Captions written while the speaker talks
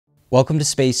Welcome to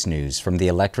Space News from the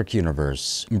Electric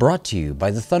Universe, brought to you by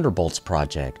the Thunderbolts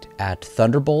Project at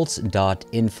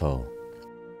thunderbolts.info.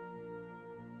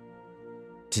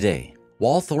 Today,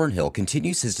 Wal Thornhill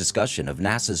continues his discussion of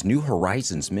NASA's New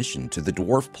Horizons mission to the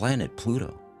dwarf planet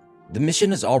Pluto. The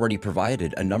mission has already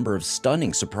provided a number of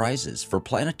stunning surprises for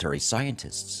planetary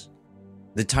scientists.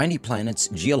 The tiny planet's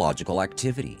geological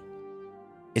activity,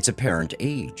 its apparent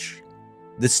age,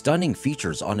 the stunning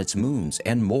features on its moons,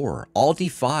 and more all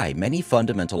defy many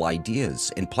fundamental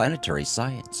ideas in planetary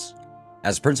science.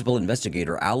 As principal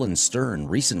investigator Alan Stern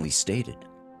recently stated,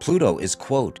 Pluto is,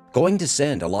 quote, going to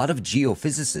send a lot of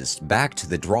geophysicists back to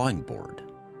the drawing board.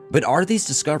 But are these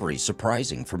discoveries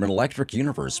surprising from an electric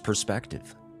universe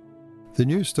perspective? The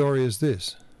news story is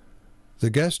this.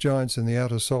 The gas giants in the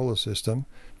outer solar system,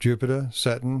 Jupiter,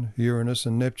 Saturn, Uranus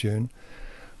and Neptune,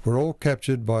 were all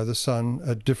captured by the Sun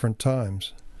at different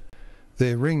times.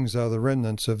 Their rings are the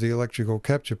remnants of the electrical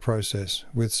capture process,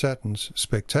 with Saturn's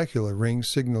spectacular rings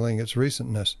signalling its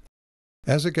recentness.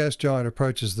 As a gas giant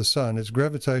approaches the Sun, its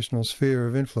gravitational sphere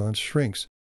of influence shrinks,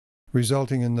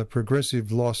 resulting in the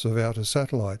progressive loss of outer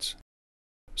satellites.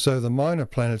 So the minor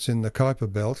planets in the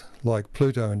Kuiper belt, like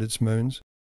Pluto and its moons,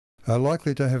 are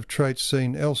likely to have traits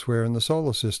seen elsewhere in the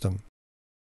solar system.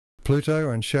 Pluto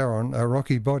and Charon are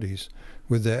rocky bodies,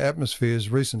 with their atmospheres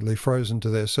recently frozen to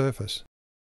their surface.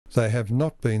 They have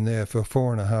not been there for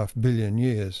 4.5 billion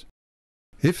years.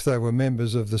 If they were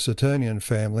members of the Saturnian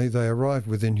family, they arrived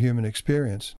within human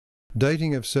experience.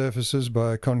 Dating of surfaces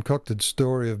by a concocted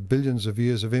story of billions of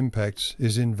years of impacts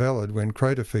is invalid when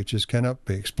crater features cannot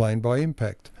be explained by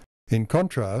impact. In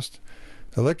contrast,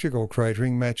 electrical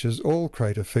cratering matches all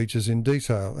crater features in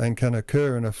detail and can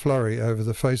occur in a flurry over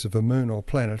the face of a moon or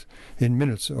planet in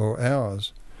minutes or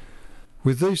hours.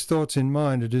 With these thoughts in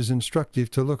mind, it is instructive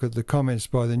to look at the comments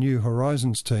by the New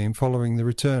Horizons team following the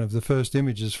return of the first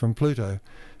images from Pluto,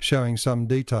 showing some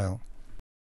detail.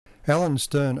 Alan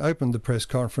Stern opened the press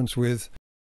conference with,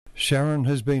 "Charon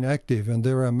has been active and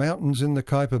there are mountains in the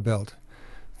Kuiper belt.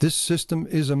 This system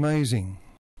is amazing."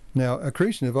 Now,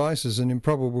 accretion of ices and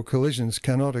improbable collisions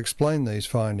cannot explain these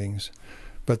findings,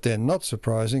 but they're not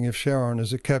surprising if Charon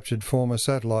is a captured former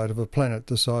satellite of a planet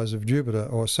the size of Jupiter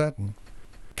or Saturn.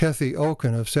 Kathy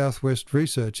Olken of Southwest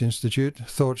Research Institute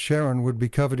thought Charon would be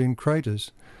covered in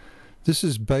craters. This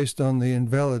is based on the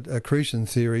invalid accretion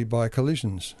theory by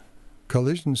collisions.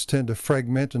 Collisions tend to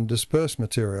fragment and disperse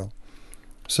material.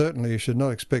 Certainly you should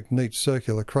not expect neat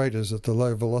circular craters at the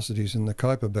low velocities in the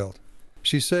Kuiper belt.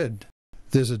 She said,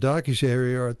 "There's a darkish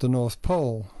area at the North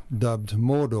Pole, dubbed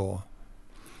Mordor.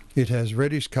 It has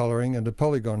reddish colouring and a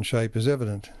polygon shape is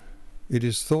evident. It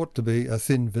is thought to be a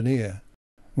thin veneer."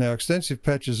 Now, extensive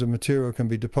patches of material can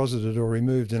be deposited or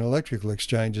removed in electrical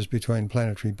exchanges between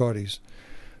planetary bodies.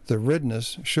 The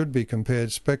redness should be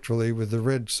compared spectrally with the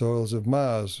red soils of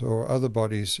Mars or other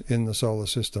bodies in the solar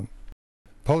system.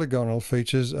 Polygonal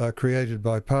features are created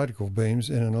by particle beams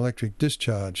in an electric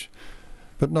discharge,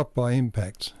 but not by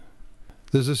impacts.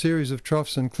 There's a series of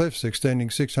troughs and cliffs extending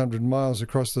 600 miles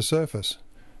across the surface,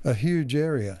 a huge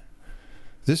area.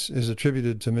 This is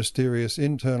attributed to mysterious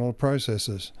internal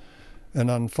processes, an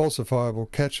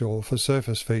unfalsifiable catch-all for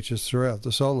surface features throughout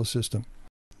the solar system.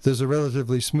 There's a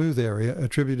relatively smooth area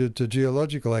attributed to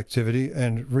geological activity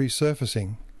and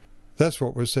resurfacing. That's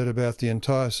what was said about the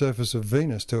entire surface of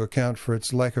Venus to account for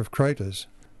its lack of craters.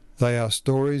 They are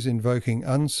stories invoking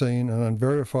unseen and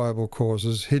unverifiable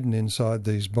causes hidden inside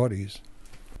these bodies.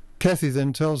 Kathy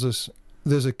then tells us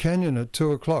there's a canyon at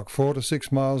 2 o'clock, 4 to 6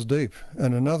 miles deep,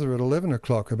 and another at 11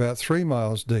 o'clock, about 3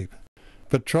 miles deep.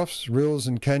 But troughs, rills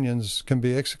and canyons can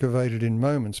be excavated in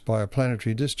moments by a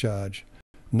planetary discharge.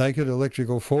 Naked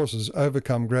electrical forces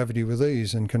overcome gravity with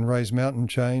ease and can raise mountain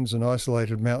chains and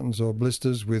isolated mountains or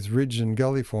blisters with ridge and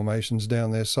gully formations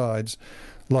down their sides,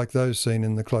 like those seen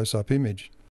in the close-up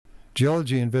image.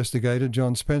 Geology investigator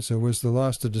John Spencer was the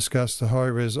last to discuss the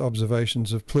high-res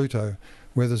observations of Pluto,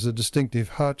 where there's a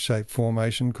distinctive heart-shaped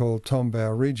formation called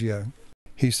Tombaugh Regio.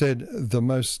 He said, "The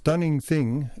most stunning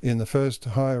thing in the first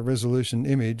higher resolution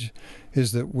image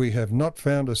is that we have not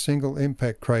found a single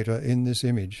impact crater in this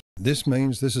image. This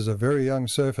means this is a very young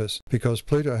surface because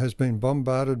Pluto has been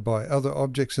bombarded by other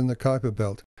objects in the Kuiper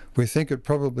belt. We think it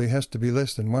probably has to be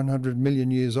less than 100 million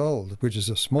years old, which is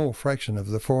a small fraction of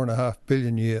the 4.5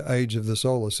 billion year age of the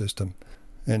solar system."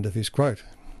 End of his quote.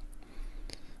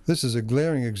 This is a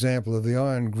glaring example of the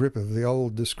iron grip of the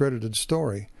old discredited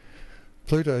story.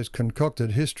 Pluto's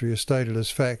concocted history is stated as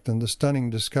fact, and the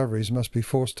stunning discoveries must be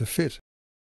forced to fit.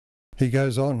 He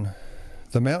goes on,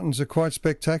 "The mountains are quite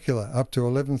spectacular, up to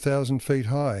 11,000 feet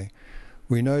high,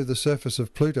 We know the surface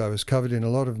of Pluto is covered in a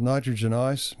lot of nitrogen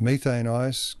ice, methane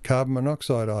ice, carbon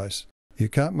monoxide ice. You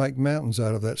can't make mountains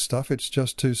out of that stuff, it's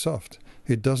just too soft.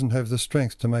 It doesn't have the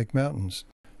strength to make mountains.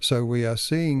 So we are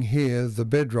seeing here the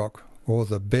bedrock, or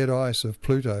the bed ice of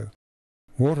Pluto.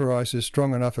 Water ice is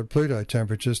strong enough at Pluto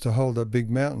temperatures to hold up big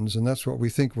mountains, and that's what we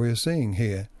think we are seeing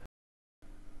here.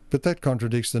 But that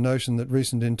contradicts the notion that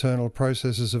recent internal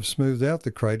processes have smoothed out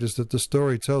the craters that the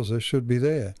story tells us should be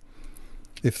there.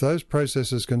 If those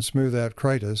processes can smooth out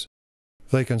craters,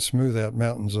 they can smooth out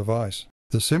mountains of ice.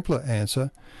 The simpler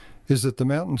answer is that the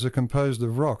mountains are composed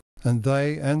of rock, and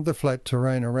they and the flat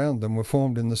terrain around them were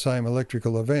formed in the same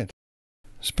electrical event.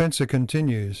 Spencer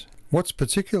continues, "What's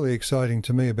particularly exciting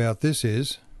to me about this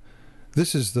is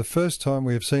the first time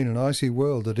we have seen an icy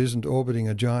world that isn't orbiting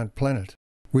a giant planet.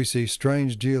 We see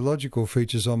strange geological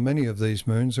features on many of these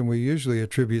moons, and we usually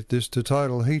attribute this to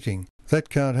tidal heating. That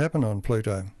can't happen on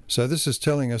Pluto. So this is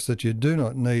telling us that you do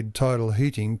not need tidal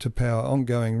heating to power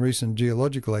ongoing recent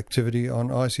geological activity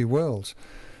on icy worlds.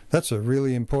 That's a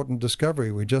really important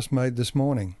discovery we just made this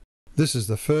morning. This is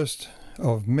the first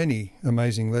of many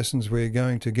amazing lessons we are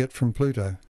going to get from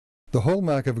Pluto. The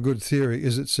hallmark of a good theory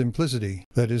is its simplicity,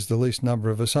 that is, the least number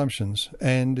of assumptions,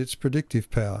 and its predictive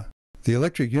power. The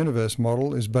electric universe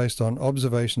model is based on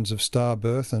observations of star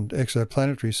birth and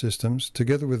exoplanetary systems,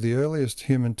 together with the earliest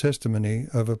human testimony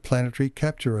of a planetary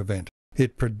capture event.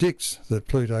 It predicts that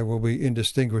Pluto will be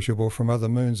indistinguishable from other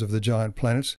moons of the giant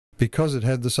planets because it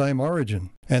had the same origin,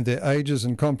 and their ages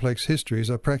and complex histories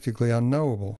are practically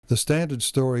unknowable. The standard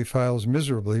story fails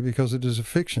miserably because it is a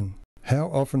fiction. How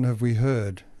often have we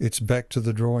heard, "It's back to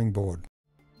the drawing board"?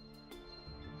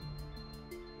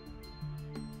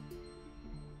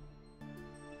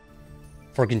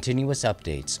 For continuous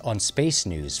updates on space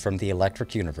news from the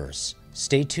electric universe,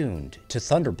 stay tuned to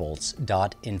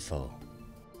thunderbolts.info.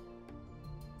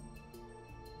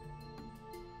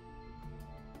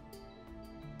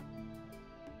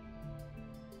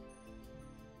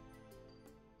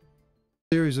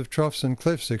 A series of troughs and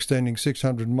cliffs extending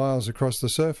 600 miles across the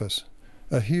surface,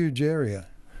 a huge area.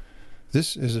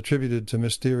 This is attributed to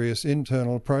mysterious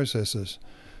internal processes,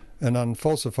 an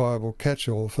unfalsifiable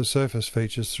catch-all for surface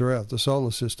features throughout the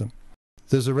solar system.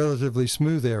 There's a relatively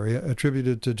smooth area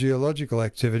attributed to geological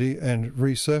activity and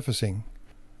resurfacing.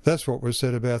 That's what was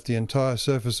said about the entire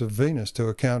surface of Venus to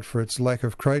account for its lack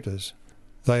of craters.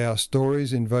 They are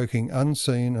stories invoking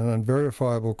unseen and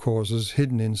unverifiable causes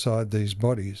hidden inside these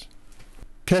bodies.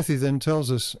 Kathy then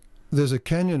tells us there's a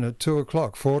canyon at 2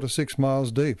 o'clock, 4 to 6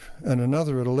 miles deep, and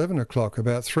another at 11 o'clock,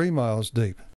 about 3 miles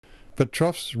deep. But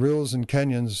troughs, rills and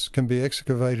canyons can be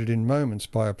excavated in moments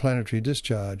by a planetary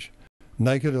discharge.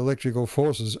 Naked electrical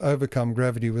forces overcome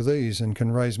gravity with ease and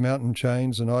can raise mountain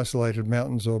chains and isolated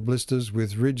mountains or blisters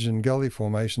with ridge and gully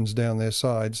formations down their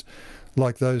sides,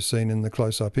 like those seen in the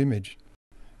close-up image.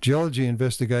 Geology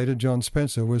investigator John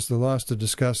Spencer was the last to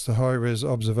discuss the high-res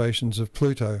observations of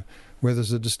Pluto, where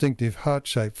there's a distinctive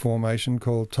heart-shaped formation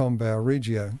called Tombau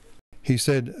Regio. He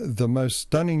said, "The most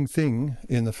stunning thing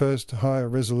in the first higher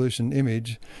resolution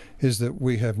image is that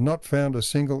we have not found a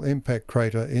single impact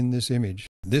crater in this image.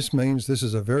 This means this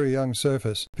is a very young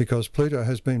surface because Pluto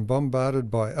has been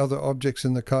bombarded by other objects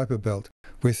in the Kuiper belt.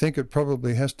 We think it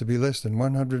probably has to be less than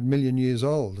 100 million years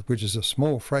old, which is a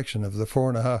small fraction of the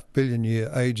 4.5 billion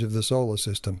year age of the solar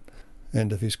system."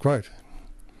 End of his quote.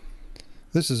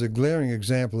 This is a glaring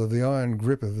example of the iron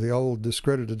grip of the old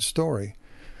discredited story.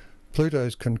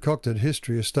 Pluto's concocted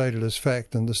history is stated as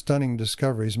fact, and the stunning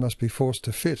discoveries must be forced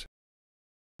to fit.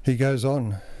 He goes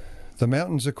on, "The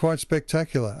mountains are quite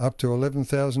spectacular, up to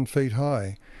 11,000 feet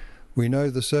high. We know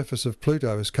the surface of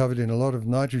Pluto is covered in a lot of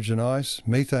nitrogen ice,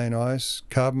 methane ice,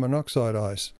 carbon monoxide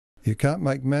ice. You can't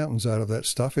make mountains out of that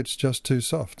stuff, it's just too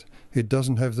soft. It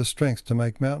doesn't have the strength to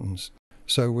make mountains.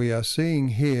 So we are seeing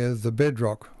here the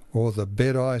bedrock, or the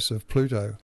bed ice of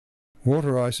Pluto.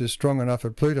 Water ice is strong enough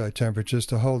at Pluto temperatures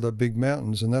to hold up big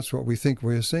mountains, and that's what we think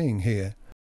we are seeing here.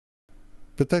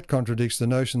 But that contradicts the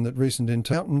notion that recent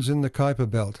mountains in the Kuiper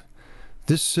belt.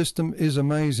 This system is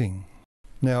amazing."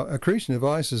 Now, accretion of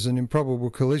ices and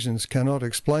improbable collisions cannot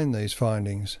explain these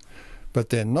findings, but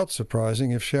they're not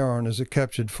surprising if Charon is a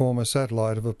captured former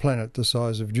satellite of a planet the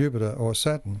size of Jupiter or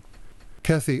Saturn.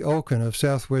 Kathy Olken of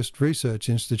Southwest Research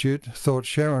Institute thought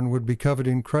Charon would be covered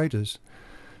in craters.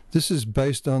 This is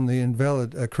based on the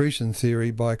invalid accretion theory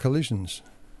by collisions.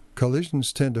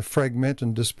 Collisions tend to fragment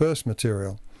and disperse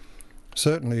material.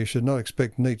 Certainly you should not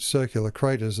expect neat circular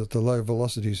craters at the low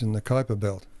velocities in the Kuiper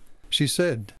belt. She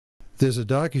said, "There's a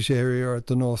darkish area at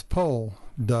the North Pole,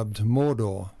 dubbed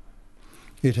Mordor.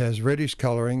 It has reddish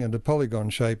colouring and a polygon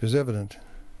shape is evident.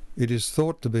 It is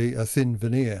thought to be a thin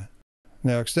veneer.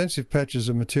 Now, extensive patches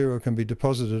of material can be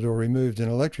deposited or removed in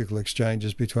electrical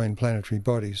exchanges between planetary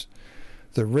bodies.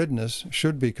 The redness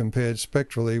should be compared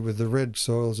spectrally with the red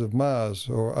soils of Mars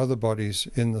or other bodies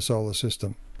in the solar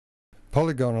system.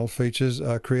 Polygonal features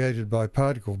are created by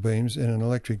particle beams in an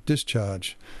electric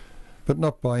discharge, but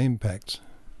not by impacts.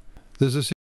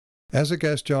 As a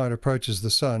gas giant approaches the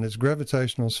Sun, its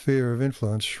gravitational sphere of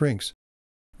influence shrinks,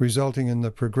 resulting in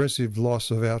the progressive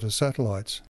loss of outer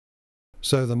satellites.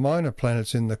 So the minor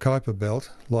planets in the Kuiper belt,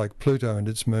 like Pluto and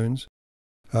its moons,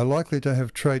 are likely to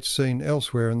have traits seen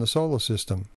elsewhere in the solar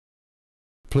system.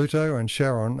 Pluto and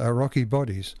Charon are rocky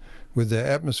bodies, with their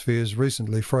atmospheres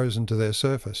recently frozen to their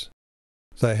surface.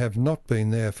 They have not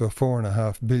been there for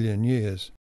 4.5 billion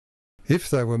years. If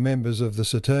they were members of the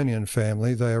Saturnian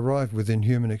family, they arrived within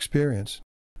human experience.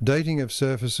 Dating of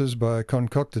surfaces by a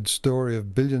concocted story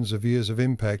of billions of years of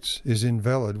impacts is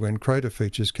invalid when crater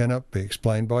features cannot be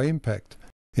explained by impact.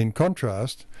 In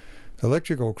contrast,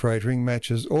 electrical cratering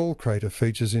matches all crater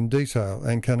features in detail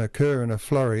and can occur in a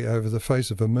flurry over the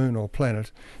face of a moon or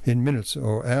planet in minutes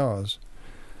or hours.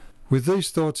 With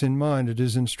these thoughts in mind, it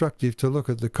is instructive to look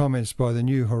at the comments by the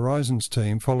New Horizons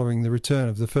team following the return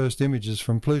of the first images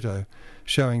from Pluto,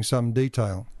 showing some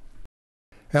detail.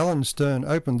 Alan Stern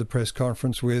opened the press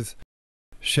conference with,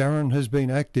 "Charon has been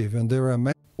active and there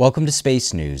are..." Welcome to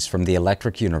Space News from the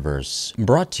Electric Universe,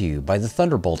 brought to you by the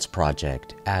Thunderbolts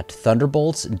Project at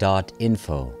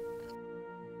thunderbolts.info.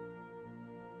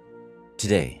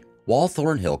 Today, Wal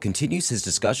Thornhill continues his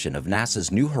discussion of NASA's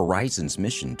New Horizons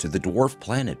mission to the dwarf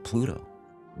planet Pluto.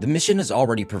 The mission has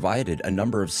already provided a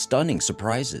number of stunning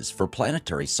surprises for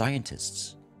planetary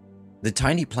scientists. The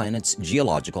tiny planet's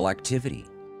geological activity,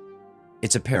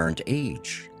 its apparent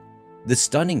age, the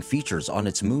stunning features on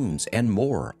its moons, and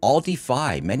more all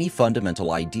defy many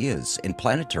fundamental ideas in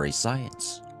planetary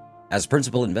science. As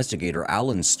principal investigator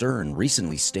Alan Stern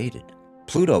recently stated,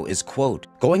 Pluto is, quote,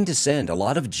 going to send a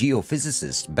lot of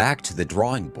geophysicists back to the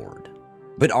drawing board.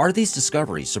 But are these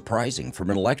discoveries surprising from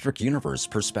an electric universe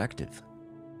perspective?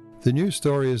 The news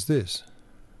story is this.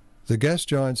 The gas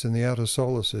giants in the outer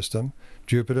solar system,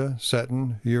 Jupiter,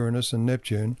 Saturn, Uranus and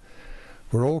Neptune,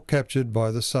 were all captured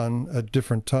by the Sun at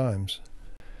different times.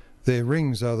 Their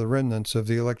rings are the remnants of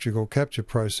the electrical capture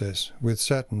process, with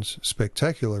Saturn's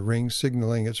spectacular rings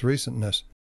signalling its recentness.